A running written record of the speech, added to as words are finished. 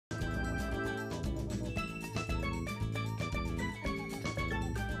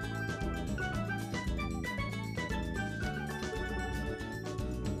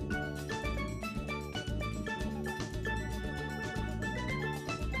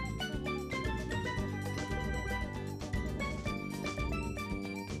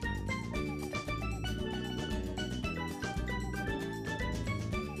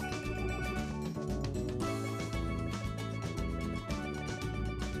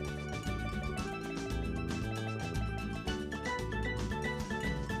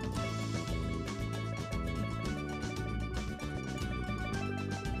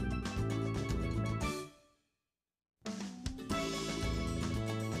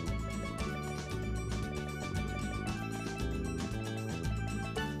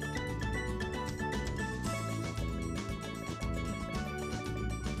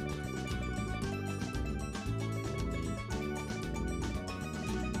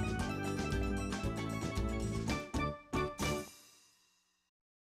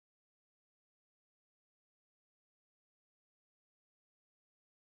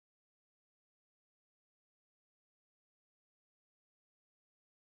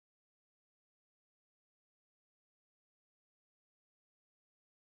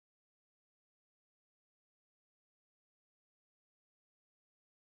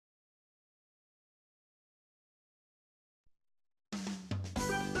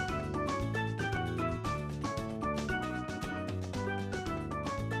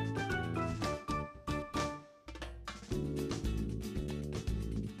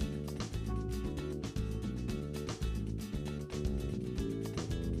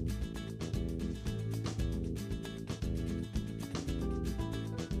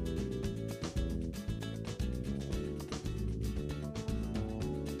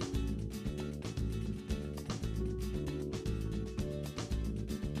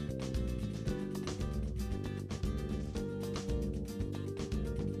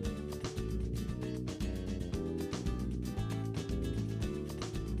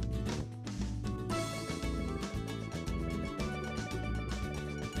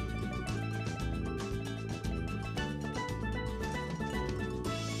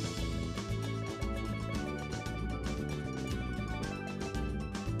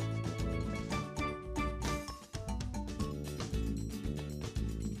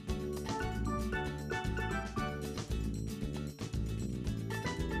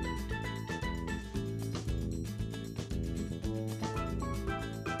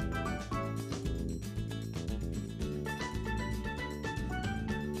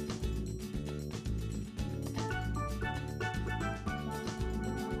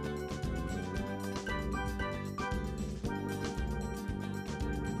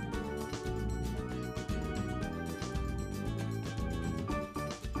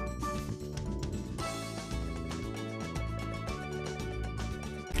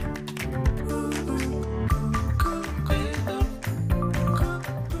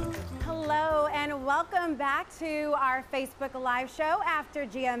welcome back to our Facebook Live show after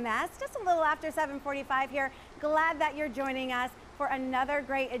GMS. Just a little after 7:45 here. Glad that you're joining us for another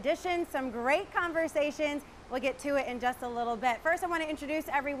great edition, some great conversations. We'll get to it in just a little bit. First, I want to introduce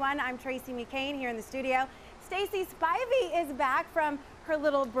everyone. I'm Tracy McCain here in the studio. Stacey Spivey is back from her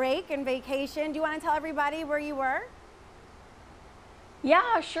little break and vacation. Do you want to tell everybody where you were?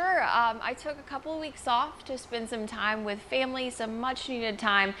 Yeah, sure. I took a couple of weeks off to spend some time with family, some much needed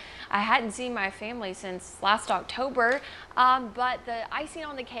time. I hadn't seen my family since last October, but the icing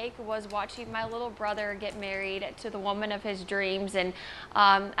on the cake was watching my little brother get married to the woman of his dreams. And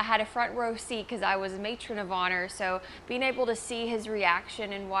I had a front row seat because I was matron of honor. So being able to see his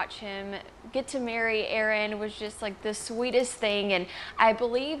reaction and watch him get to marry Aaron was just like the sweetest thing. And I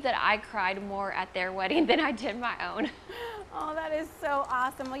believe that I cried more at their wedding than I did my own. Oh, that is so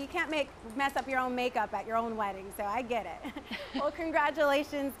awesome. Well, you can't mess up your own makeup at your own wedding, so I get it. Well,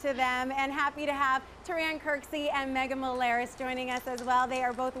 congratulations to them, and happy to have Taran Kirksey and Megan Molaris joining us as well. They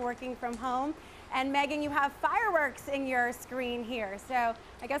are both working from home. And Megan, you have fireworks in your screen here, so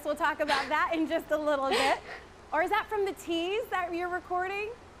I guess we'll talk about that in just a little bit. Or is that from the tease that you're recording?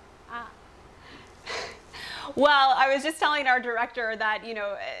 Well, I was just telling our director that, you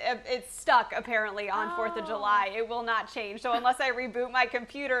know, it's stuck apparently on 4th of July. It will not change. So unless I reboot my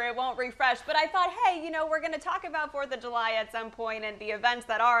computer, it won't refresh. But I thought, hey, you know, we're going to talk about 4th of July at some point and the events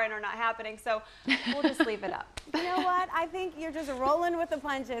that are and are not happening. So we'll just leave it up. You know what? I think you're just rolling with the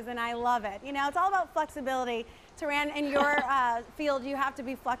punches, and I love it. You know, it's all about flexibility. Taran, in your field, you have to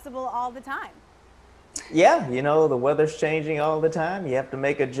be flexible all the time. Yeah, you know, the weather's changing all the time. You have to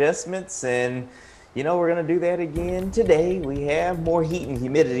make adjustments, and you know, we're going to do that again today. We have more heat and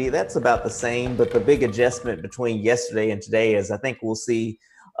humidity. That's about the same, but the big adjustment between yesterday and today is I think we'll see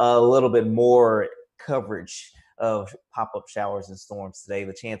a little bit more coverage of pop-up showers and storms today.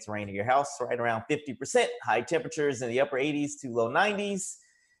 The chance of rain in your house right around 50%, high temperatures in the upper 80s to low 90s.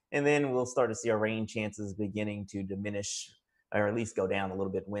 And then we'll start to see our rain chances beginning to diminish, or at least go down a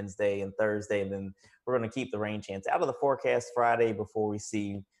little bit Wednesday and Thursday. And then we're going to keep the rain chance out of the forecast Friday before we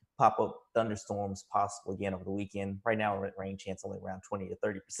see pop-up thunderstorms possible again over the weekend. Right now, we're at rain chance only around 20 to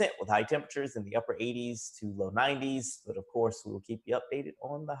 30% with high temperatures in the upper 80s to low 90s. But of course, we will keep you updated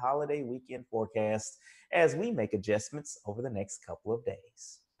on the holiday weekend forecast as we make adjustments over the next couple of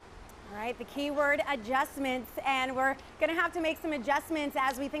days. All right, the keyword adjustments, and we're going to have to make some adjustments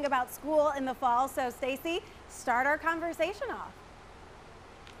as we think about school in the fall. So, Stacey, start our conversation off.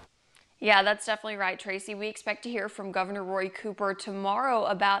 Yeah, that's definitely right, Tracy. We expect to hear from Governor Roy Cooper tomorrow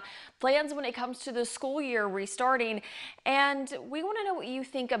about plans when it comes to the school year restarting. And we want to know what you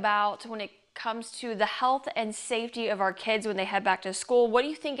think about when it comes to the health and safety of our kids when they head back to school. What do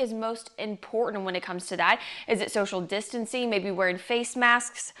you think is most important when it comes to that? Is it social distancing, maybe wearing face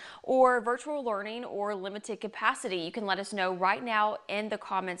masks, or virtual learning, or limited capacity? You can let us know right now in the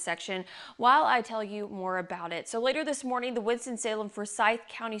comments section while I tell you more about it. So later this morning, the Winston-Salem Forsyth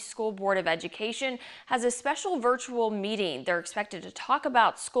County School Board of Education has a special virtual meeting. They're expected to talk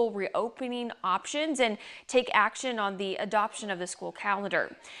about school reopening options and take action on the adoption of the school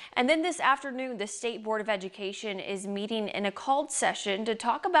calendar. And then this afternoon, the State Board of Education is meeting in a called session to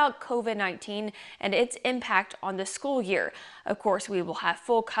talk about COVID-19 and its impact on the school year. Of course, we will have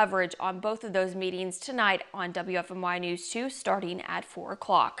full coverage on both of those meetings tonight on WFMY News 2 starting at 4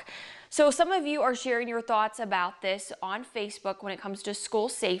 o'clock. So some of you are sharing your thoughts about this on Facebook when it comes to school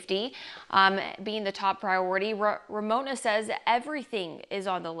safety being the top priority. Ramona says everything is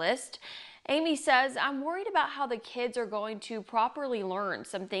on the list. Amy says, I'm worried about how the kids are going to properly learn.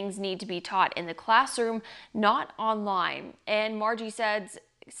 Some things need to be taught in the classroom, not online. And Margie says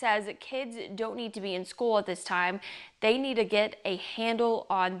kids don't need to be in school at this time. They need to get a handle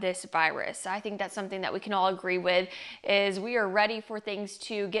on this virus. I think that's something that we can all agree with, is we are ready for things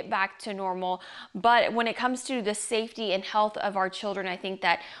to get back to normal. But when it comes to the safety and health of our children, I think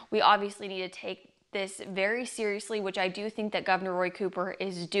that we obviously need to take this very seriously, which I do think that Governor Roy Cooper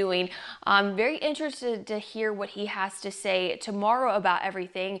is doing. I'm very interested to hear what he has to say tomorrow about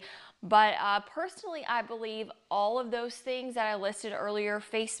everything. But personally, I believe all of those things that I listed earlier,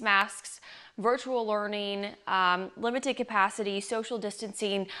 face masks, virtual learning, limited capacity, social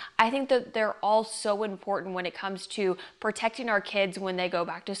distancing, I think that they're all so important when it comes to protecting our kids when they go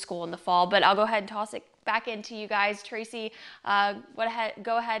back to school in the fall. But I'll go ahead and toss it back into you guys. Tracy, go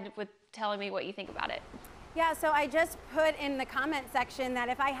ahead with telling me what you think about it. Yeah, so I just put in the comment section that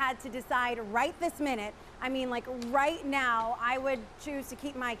if I had to decide right this minute, I mean like right now, I would choose to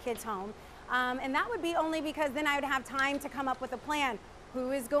keep my kids home. And that would be only because then I would have time to come up with a plan.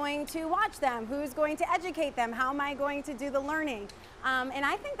 Who is going to watch them? Who's going to educate them? How am I going to do the learning? And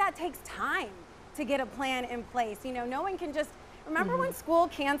I think that takes time. to get a plan in place. You know, no one can just, remember when school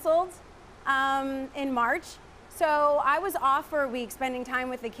canceled in March? So I was off for a week spending time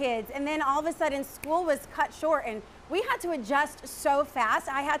with the kids, and then all of a sudden school was cut short and we had to adjust so fast.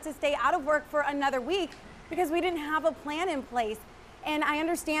 I had to stay out of work for another week because we didn't have a plan in place. And I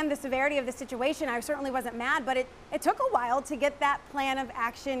understand the severity of the situation. I certainly wasn't mad, but it took a while to get that plan of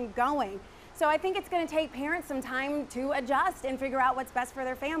action going. So I think it's going to take parents some time to adjust and figure out what's best for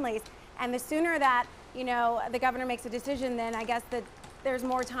their families. And the sooner that, you know, the governor makes a decision, then I guess that there's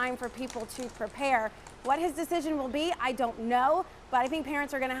more time for people to prepare. What his decision will be, I don't know, but I think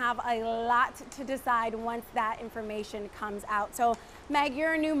parents are going to have a lot to decide once that information comes out. So Meg,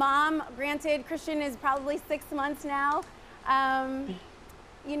 you're a new mom. Granted, Christian is probably 6 months now.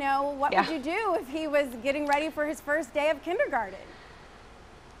 You know, what would you do if he was getting ready for his first day of kindergarten?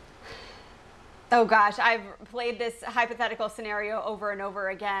 Oh gosh, I've played this hypothetical scenario over and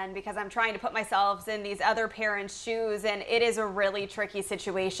over again because I'm trying to put myself in these other parents' shoes, and it is a really tricky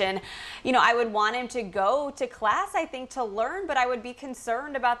situation. You know, I would want him to go to class, I think, to learn, but I would be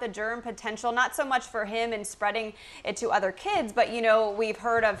concerned about the germ potential, not so much for him and spreading it to other kids, but you know, we've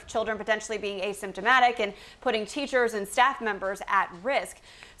heard of children potentially being asymptomatic and putting teachers and staff members at risk.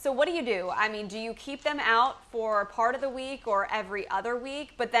 So what do? I mean, do you keep them out for part of the week or every other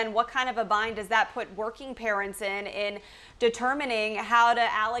week? But then what kind of a bind does that put working parents in determining how to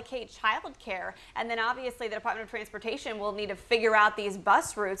allocate childcare? And then obviously the Department of Transportation will need to figure out these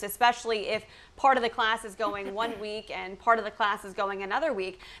bus routes, especially if part of the class is going one week and part of the class is going another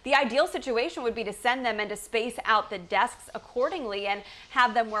week. The ideal situation would be to send them and to space out the desks accordingly and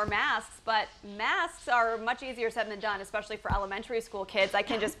have them wear masks, but masks are much easier said than done, especially for elementary school kids. I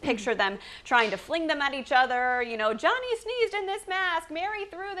can just picture them trying to fling them at each other. You know, Johnny sneezed in this mask, Mary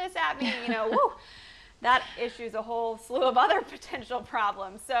threw this at me, you know, woo. That issues a whole slew of other potential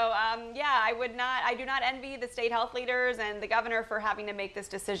problems. So yeah, I do not envy the state health leaders and the governor for having to make this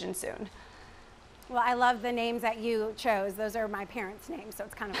decision soon. Well, I love the names that you chose. Those are my parents' names, so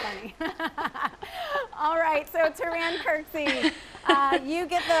it's kind of funny. All right, so Taran Kirksey, you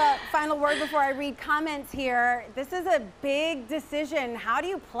get the final word before I read comments here. This is a big decision. How do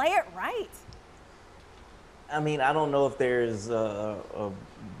you play it right? I mean, I don't know if there's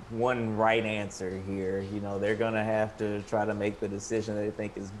one right answer here. You know, they're going to have to try to make the decision that they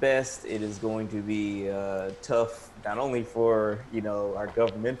think is best. It is going to be tough, not only for, you know, our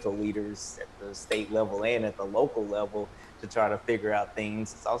governmental leaders at the state level and at the local level to try to figure out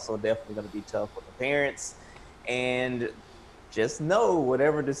things. It's also definitely going to be tough for the parents. And just know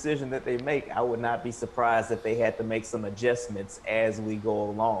whatever decision that they make, I would not be surprised if they had to make some adjustments as we go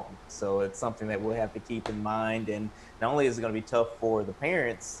along. So it's something that we'll have to keep in mind. And not only is it going to be tough for the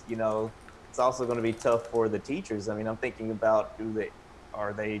parents, you know, it's also going to be tough for the teachers. I mean, I'm thinking about,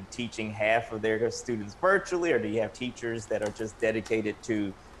 are they teaching half of their students virtually, or do you have teachers that are just dedicated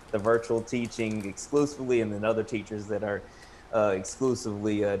to the virtual teaching exclusively, and then other teachers that are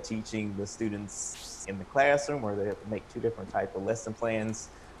exclusively teaching the students in the classroom, or they have to make two different type of lesson plans?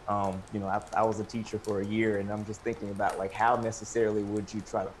 You know, I was a teacher for a year, and I'm just thinking about, like, how necessarily would you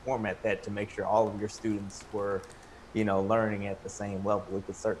try to format that to make sure all of your students were, you know, learning at the same level? It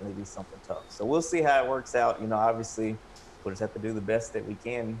could certainly be something tough. So we'll see how it works out. You know, obviously we'll just have to do the best that we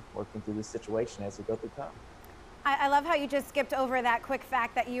can working through this situation as we go through time. I love how you just skipped over that quick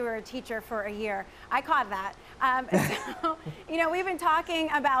fact that you were a teacher for a year. I caught that. So, you know, we've been talking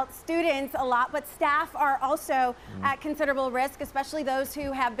about students a lot, but staff are also at considerable risk, especially those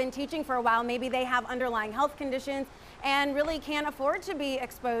who have been teaching for a while. Maybe they have underlying health conditions and really can't afford to be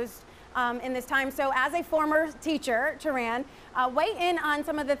exposed in this time. So as a former teacher, Taran, weigh in on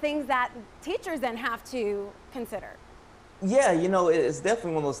some of the things that teachers then have to consider. Yeah, you know, it's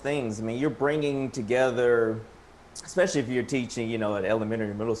definitely one of those things. I mean, you're bringing together, especially if you're teaching, you know, at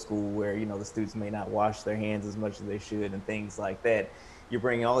elementary or middle school where, you know, the students may not wash their hands as much as they should and things like that. You're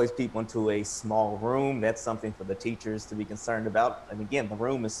bringing all these people into a small room. That's something for the teachers to be concerned about. And again, the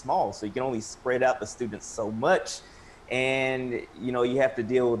room is small, so you can only spread out the students so much. And, you know, you have to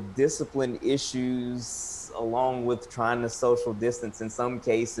deal with discipline issues along with trying to social distance. In some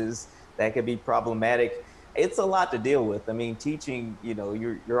cases, that could be problematic. It's a lot to deal with. I mean, teaching, you know,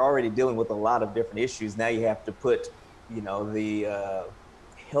 you're already dealing with a lot of different issues. Now you have to put, you know, the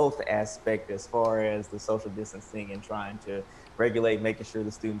health aspect as far as the social distancing and trying to regulate, making sure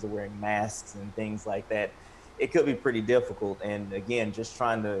the students are wearing masks and things like that. It could be pretty difficult. And again, just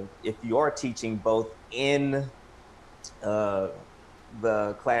trying to, if you are teaching both in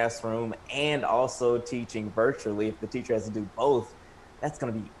the classroom and also teaching virtually, if the teacher has to do both, that's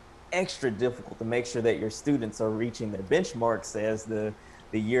going to be extra difficult to make sure that your students are reaching their benchmarks as the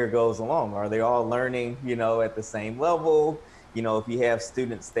the year goes along. Are they all learning, at the same level? If you have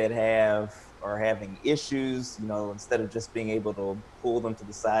students that are having issues, instead of just being able to pull them to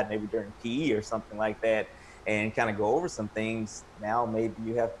the side maybe during PE or something like that and kind of go over some things, now maybe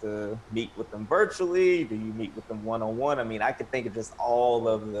you have to meet with them virtually. Do you meet with them one-on-one? I mean, I could think of just all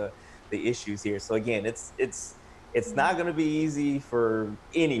of the issues here. So again, it's not going to be easy for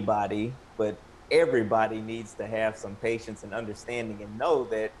anybody, but everybody needs to have some patience and understanding and know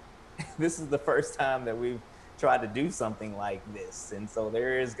that this is the first time that we've tried to do something like this. And so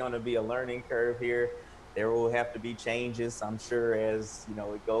there is going to be a learning curve here. There will have to be changes, I'm sure, as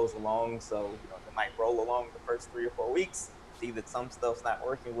it goes along. So they might roll along the first 3 or 4 weeks, see that some stuff's not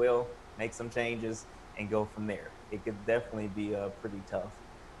working well, make some changes, and go from there. It could definitely be pretty tough,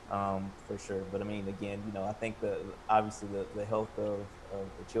 for sure. But I mean, again, I think obviously the health of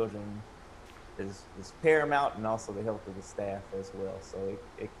the children is paramount, and also the health of the staff as well. So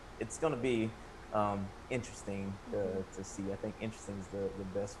it's going to be interesting to see. I think interesting is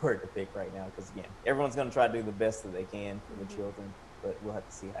the best word to pick right now, because again, everyone's going to try to do the best that they can for the children, but we'll have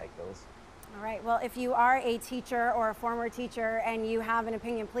to see how it goes. All right, well, if you are a teacher or a former teacher and you have an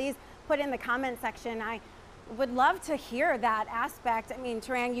opinion, please put in the comment section. I would love to hear that aspect. I mean,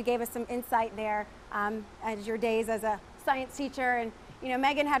 Taran, you gave us some insight there as your days as a science teacher, and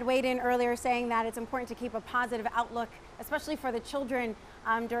Megan had weighed in earlier saying that it's important to keep a positive outlook, especially for the children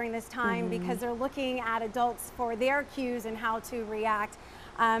during this time, because they're looking at adults for their cues and how to react.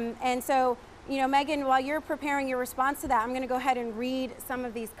 And so, Megan, while you're preparing your response to that, I'm going to go ahead and read some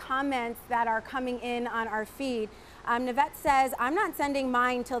of these comments that are coming in on our feed. Navette says, I'm not sending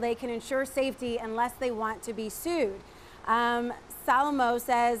mine till they can ensure safety unless they want to be sued. Salomo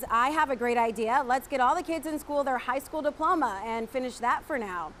says, I have a great idea. Let's get all the kids in school their high school diploma and finish that for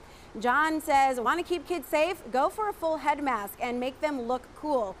now. John says, want to keep kids safe? Go for a full head mask and make them look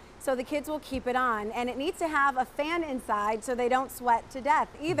cool so the kids will keep it on. And it needs to have a fan inside so they don't sweat to death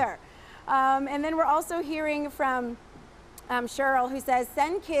either. And then we're also hearing from Cheryl, who says,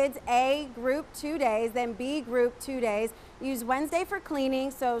 send kids A group 2 days, then B group 2 days. Use Wednesday for cleaning,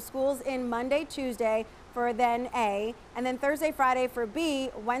 so school's in Monday, Tuesday for then A, and then Thursday, Friday for B,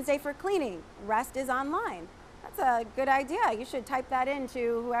 Wednesday for cleaning. Rest is online. That's a good idea. You should type that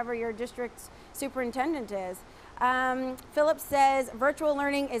into whoever your district superintendent is. Philip says, virtual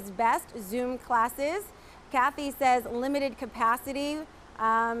learning is best, Zoom classes. Kathy says, limited capacity.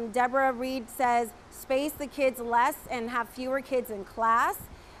 Deborah Reed says, space the kids less and have fewer kids in class.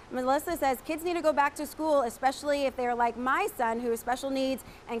 Melissa says, kids need to go back to school, especially if they're like my son who has special needs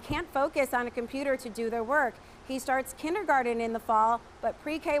and can't focus on a computer to do their work. He starts kindergarten in the fall, but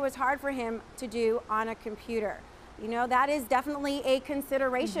pre-K was hard for him to do on a computer. That is definitely a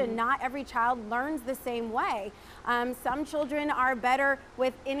consideration. Not every child learns the same way. Some children are better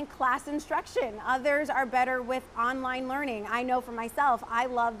with in-class instruction. Others are better with online learning. I know for myself, I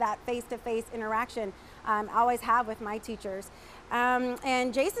love that face-to-face interaction. I always have with my teachers.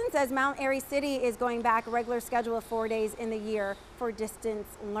 And Jason says Mount Airy City is going back a regular schedule of 4 days in the year for distance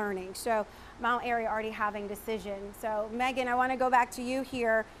learning. So Mount Airy already having decisions. So Megan, I want to go back to you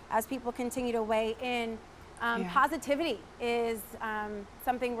here as people continue to weigh in. Positivity is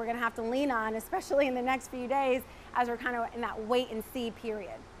something we're going to have to lean on, especially in the next few days as we're kind of in that wait and see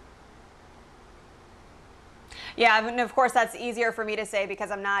period. Yeah, and of course that's easier for me to say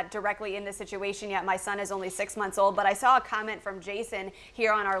because I'm not directly in the situation yet. My son is only 6 months old, but I saw a comment from Jason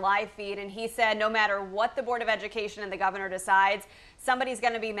here on our live feed, and he said no matter what the Board of Education and the governor decides, somebody's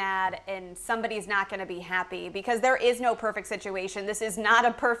going to be mad and somebody's not going to be happy, because there is no perfect situation. This is not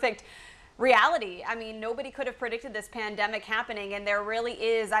a perfect reality. I mean, nobody could have predicted this pandemic happening, and there really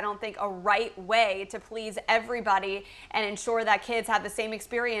is, I don't think, a right way to please everybody and ensure that kids have the same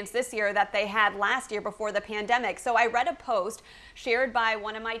experience this year that they had last year before the pandemic. So I read a post shared by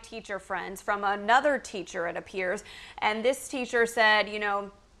one of my teacher friends from another teacher, it appears, and this teacher said,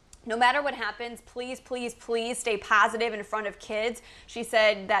 no matter what happens, please, please, please stay positive in front of kids. She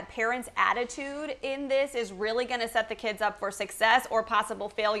said that parents' attitude in this is really going to set the kids up for success or possible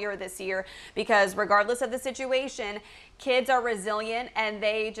failure this year, because regardless of the situation, kids are resilient and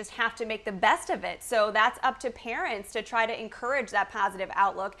they just have to make the best of it. So that's up to parents to try to encourage that positive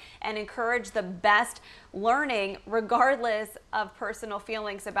outlook and encourage the best learning regardless of personal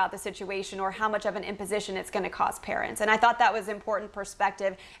feelings about the situation or how much of an imposition it's going to cause parents. And I thought that was important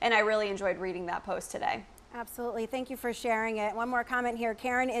perspective, and I really enjoyed reading that post today. Absolutely. Thank you for sharing it. One more comment here.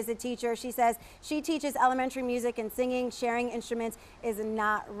 Karen is a teacher. She says she teaches elementary music and singing. Sharing instruments is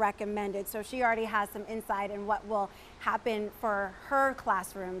not recommended. So she already has some insight in what will happen for her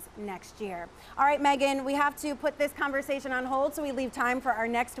classrooms next year. All right, Megan, we have to put this conversation on hold so we leave time for our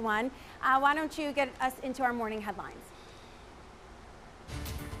next one. Why don't you get us into our morning headlines?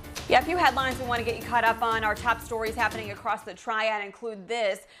 Yeah, a few headlines we want to get you caught up on. Our top stories happening across the Triad include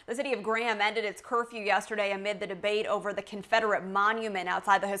this. The city of Graham ended its curfew yesterday amid the debate over the Confederate monument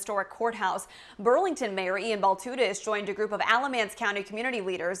outside the historic courthouse. Burlington Mayor Ian Baltutis joined a group of Alamance County community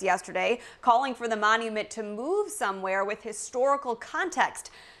leaders yesterday, calling for the monument to move somewhere with historical context.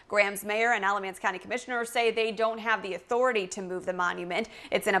 Graham's mayor and Alamance County commissioners say they don't have the authority to move the monument.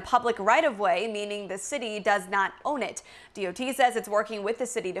 It's in a public right-of-way, meaning the city does not own it. DOT says it's working with the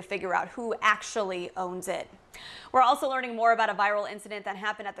city to figure out who actually owns it. We're also learning more about a viral incident that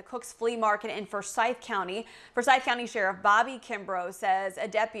happened at the Cook's Flea Market in Forsyth County. Forsyth County Sheriff Bobby Kimbrough says a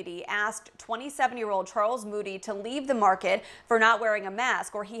deputy asked 27-year-old Charles Moody to leave the market for not wearing a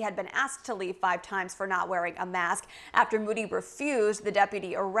mask, or he had been asked to leave 5 times for not wearing a mask. After Moody refused, the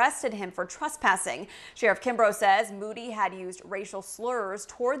deputy arrested him for trespassing. Sheriff Kimbrough says Moody had used racial slurs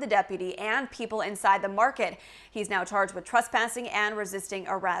toward the deputy and people inside the market. He's now charged with trespassing and resisting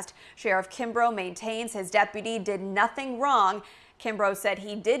arrest. Sheriff Kimbrough maintains his deputy did nothing wrong. Kimbrough said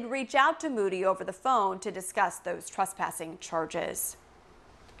he did reach out to Moody over the phone to discuss those trespassing charges.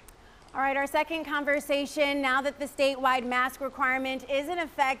 All right, our second conversation. Now that the statewide mask requirement is in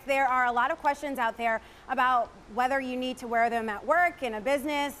effect, there are a lot of questions out there about whether you need to wear them at work, in a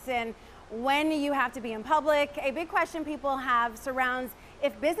business, and when you have to be in public. A big question people have surrounds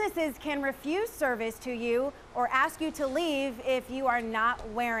if businesses can refuse service to you or ask you to leave if you are not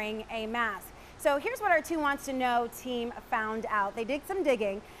wearing a mask. So here's what our 2 Wants to Know team found out. They did some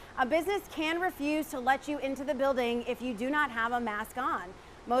digging. A business can refuse to let you into the building if you do not have a mask on.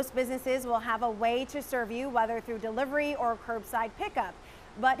 Most businesses will have a way to serve you, whether through delivery or curbside pickup.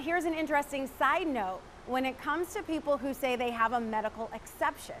 But here's an interesting side note when it comes to people who say they have a medical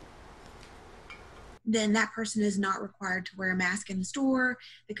exception. Then that person is not required to wear a mask in the store.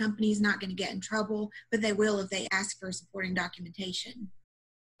 The company is not going to get in trouble, but they will if they ask for supporting documentation.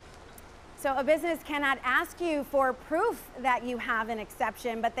 So a business cannot ask you for proof that you have an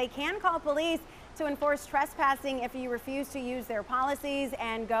exception, but they can call police to enforce trespassing if you refuse to use their policies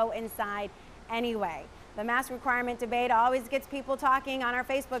and go inside anyway. The mask requirement debate always gets people talking on our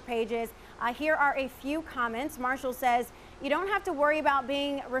Facebook pages. Here are a few comments. Marshall says, you don't have to worry about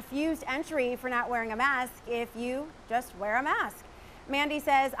being refused entry for not wearing a mask if you just wear a mask. Mandy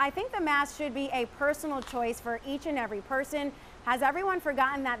says, I think the mask should be a personal choice for each and every person. Has everyone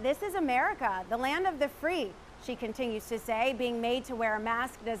forgotten that this is America, the land of the free? She continues to say, being made to wear a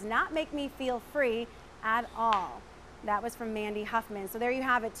mask does not make me feel free at all. That was from Mandy Huffman. So there you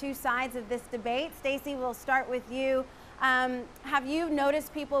have it, 2 sides of this debate. Stacey, we'll start with you. Have you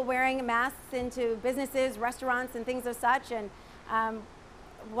noticed people wearing masks into businesses, restaurants, and things of such? And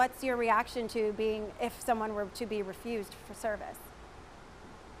what's your reaction to if someone were to be refused for service?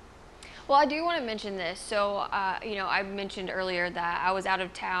 Well, I do want to mention this. So, you know, I mentioned earlier that I was out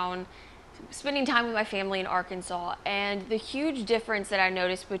of town spending time with my family in Arkansas, and the huge difference that I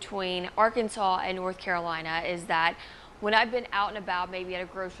noticed between Arkansas and North Carolina is that when I've been out and about, maybe at a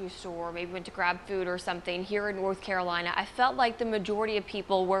grocery store, maybe went to grab food or something here in North Carolina, I felt like the majority of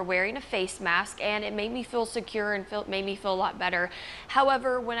people were wearing a face mask, and it made me feel secure and made me feel a lot better.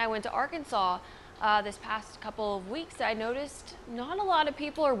 However, when I went to Arkansas this past couple of weeks, I noticed not a lot of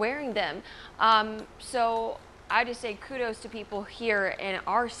people are wearing them. So I just say kudos to people here in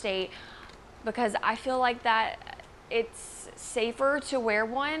our state, because I feel like that it's safer to wear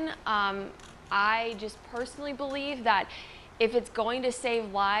one. I just personally believe that if it's going to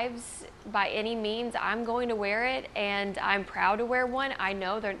save lives by any means, I'm going to wear it, and I'm proud to wear one. I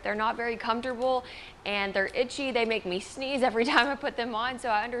know they're not very comfortable and they're itchy. They make me sneeze every time I put them on, so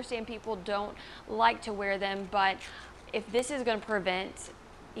I understand people don't like to wear them, but if this is going to prevent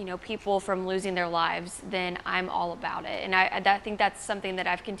people from losing their lives, then I'm all about it. And I think that's something that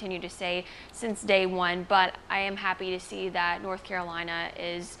I've continued to say since day one, but I am happy to see that North Carolina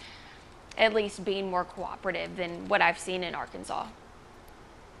is at least being more cooperative than what I've seen in Arkansas.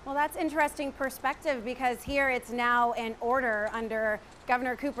 Well, that's interesting perspective, because here it's now an order under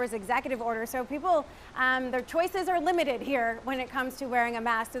Governor Cooper's executive order. So people, their choices are limited here when it comes to wearing a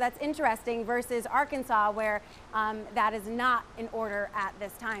mask. So that's interesting versus Arkansas, where that is not in order at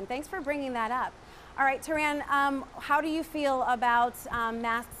this time. Thanks for bringing that up. All right, Taran, how do you feel about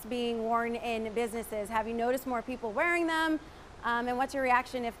masks being worn in businesses? Have you noticed more people wearing them? And what's your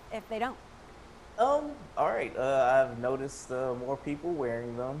reaction if they don't? All right. I've noticed more people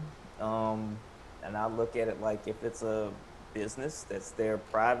wearing them, and I look at it like if it's a business that's their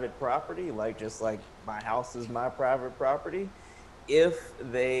private property, like just like my house is my private property. If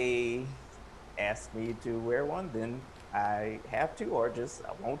they ask me to wear one, then I have to, or just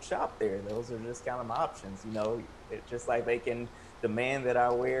I won't shop there. Those are just kind of my options. It's just like they can demand that I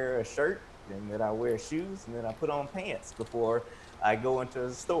wear a shirt and that I wear shoes and then I put on pants before I go into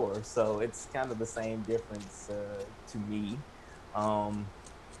a store. So it's kind of the same difference to me. Um,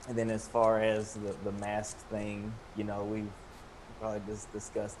 and then as far as the mask thing, we've probably just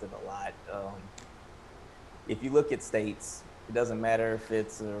discussed it a lot. If you look at states, it doesn't matter if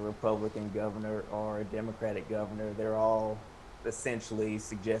it's a Republican governor or a Democratic governor, they're all essentially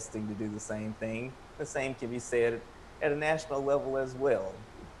suggesting to do the same thing. The same can be said at a national level as well.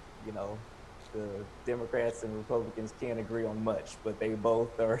 You know, the Democrats and Republicans can't agree on much, but they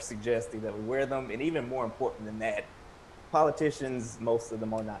both are suggesting that we wear them. And even more important than that, politicians, most of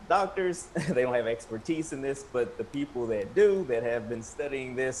them are not doctors. They don't have expertise in this, but the people that do, that have been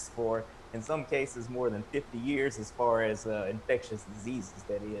studying this for, in some cases, more than 50 years, as far as infectious diseases,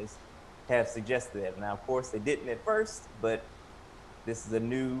 that is, have suggested that. Now, of course, they didn't at first, but this is a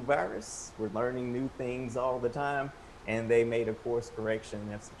new virus. We're learning new things all the time, and they made a course correction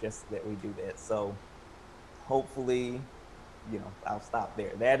and have suggested that we do that. So hopefully, I'll stop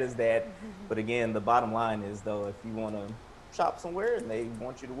there. That is that. But again, the bottom line is, though, if you want to shop somewhere and they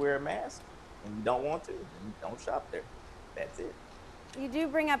want you to wear a mask and you don't want to, then don't shop there. That's it. You do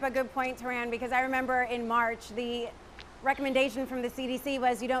bring up a good point, Taran, because I remember in March, the recommendation from the CDC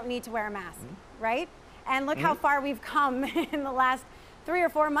was you don't need to wear a mask, right? And look how far we've come in the last 3 or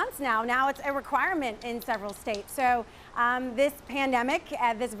 4 months now. Now it's a requirement in several states. So this pandemic,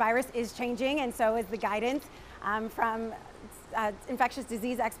 this virus is changing, and so is the guidance from infectious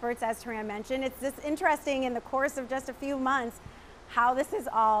disease experts, as Taran mentioned. It's just interesting in the course of just a few months how this is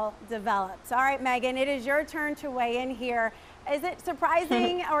all developed. All right, Megan, it is your turn to weigh in here. Is it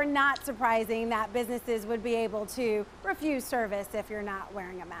surprising or not surprising that businesses would be able to refuse service if you're not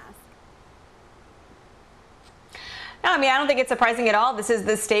wearing a mask? No, I mean, I don't think it's surprising at all. This is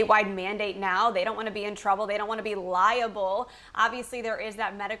the statewide mandate now. They don't want to be in trouble. They don't want to be liable. Obviously, there is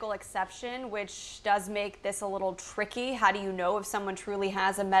that medical exception, which does make this a little tricky. How do you know if someone truly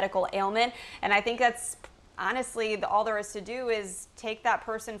has a medical ailment? And I think that's honestly all there is to do is take that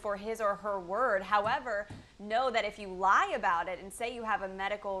person for his or her word. However, know that if you lie about it and say you have a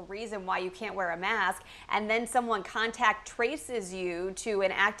medical reason why you can't wear a mask, and then someone contact traces you to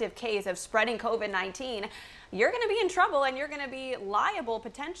an active case of spreading COVID-19, you're going to be in trouble and you're going to be liable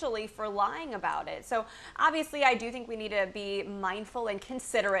potentially for lying about it. So obviously, I do think we need to be mindful and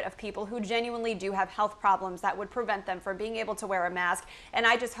considerate of people who genuinely do have health problems that would prevent them from being able to wear a mask. And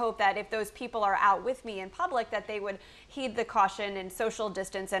I just hope that if those people are out with me in public, that they would heed the caution and social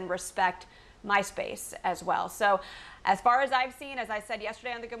distance and respect my space as well. So as far as I've seen, as I said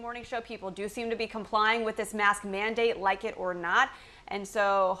yesterday on the Good Morning Show, people do seem to be complying with this mask mandate, like it or not. And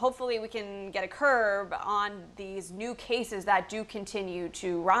so hopefully we can get a curb on these new cases that do continue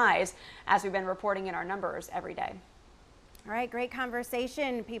to rise, as we've been reporting in our numbers every day. All right, great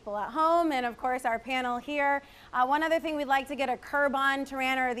conversation, people at home, and of course our panel here. One other thing we'd like to get a curb on,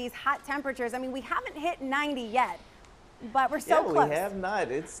 Taran, are these hot temperatures. I mean, we haven't hit 90 yet, but we're so close. We have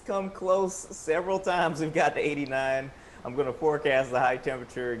not. It's come close several times. We've got to 89. I'm going to forecast the high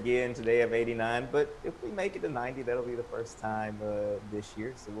temperature again today of 89, but if we make it to 90, that'll be the first time this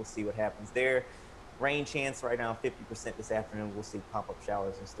year, so we'll see what happens there. Rain chance right now, 50% this afternoon. We'll see pop-up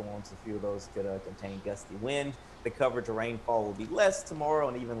showers and storms. A few of those could contain gusty wind. The coverage of rainfall will be less tomorrow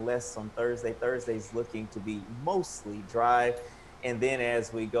and even less on Thursday. Thursday's looking to be mostly dry, and then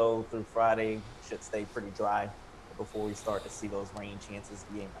as we go through Friday, should stay pretty dry before we start to see those rain chances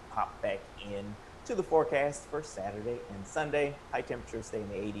beginning to pop back in to the forecast for Saturday and Sunday. High temperatures stay in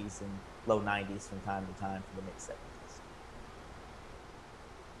the 80s and low 90s from time to time for the mid-70s.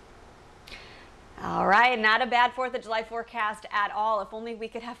 All right, not a bad 4th of July forecast at all. If only we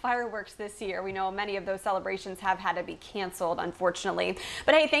could have fireworks this year. We know many of those celebrations have had to be canceled, unfortunately.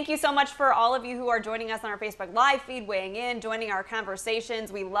 But hey, thank you so much for all of you who are joining us on our Facebook Live feed, weighing in, joining our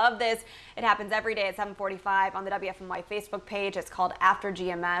conversations. We love this. It happens every day at 7:45 on the WFMY Facebook page. It's called After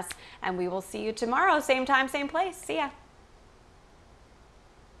GMS, and we will see you tomorrow, same time, same place. See ya.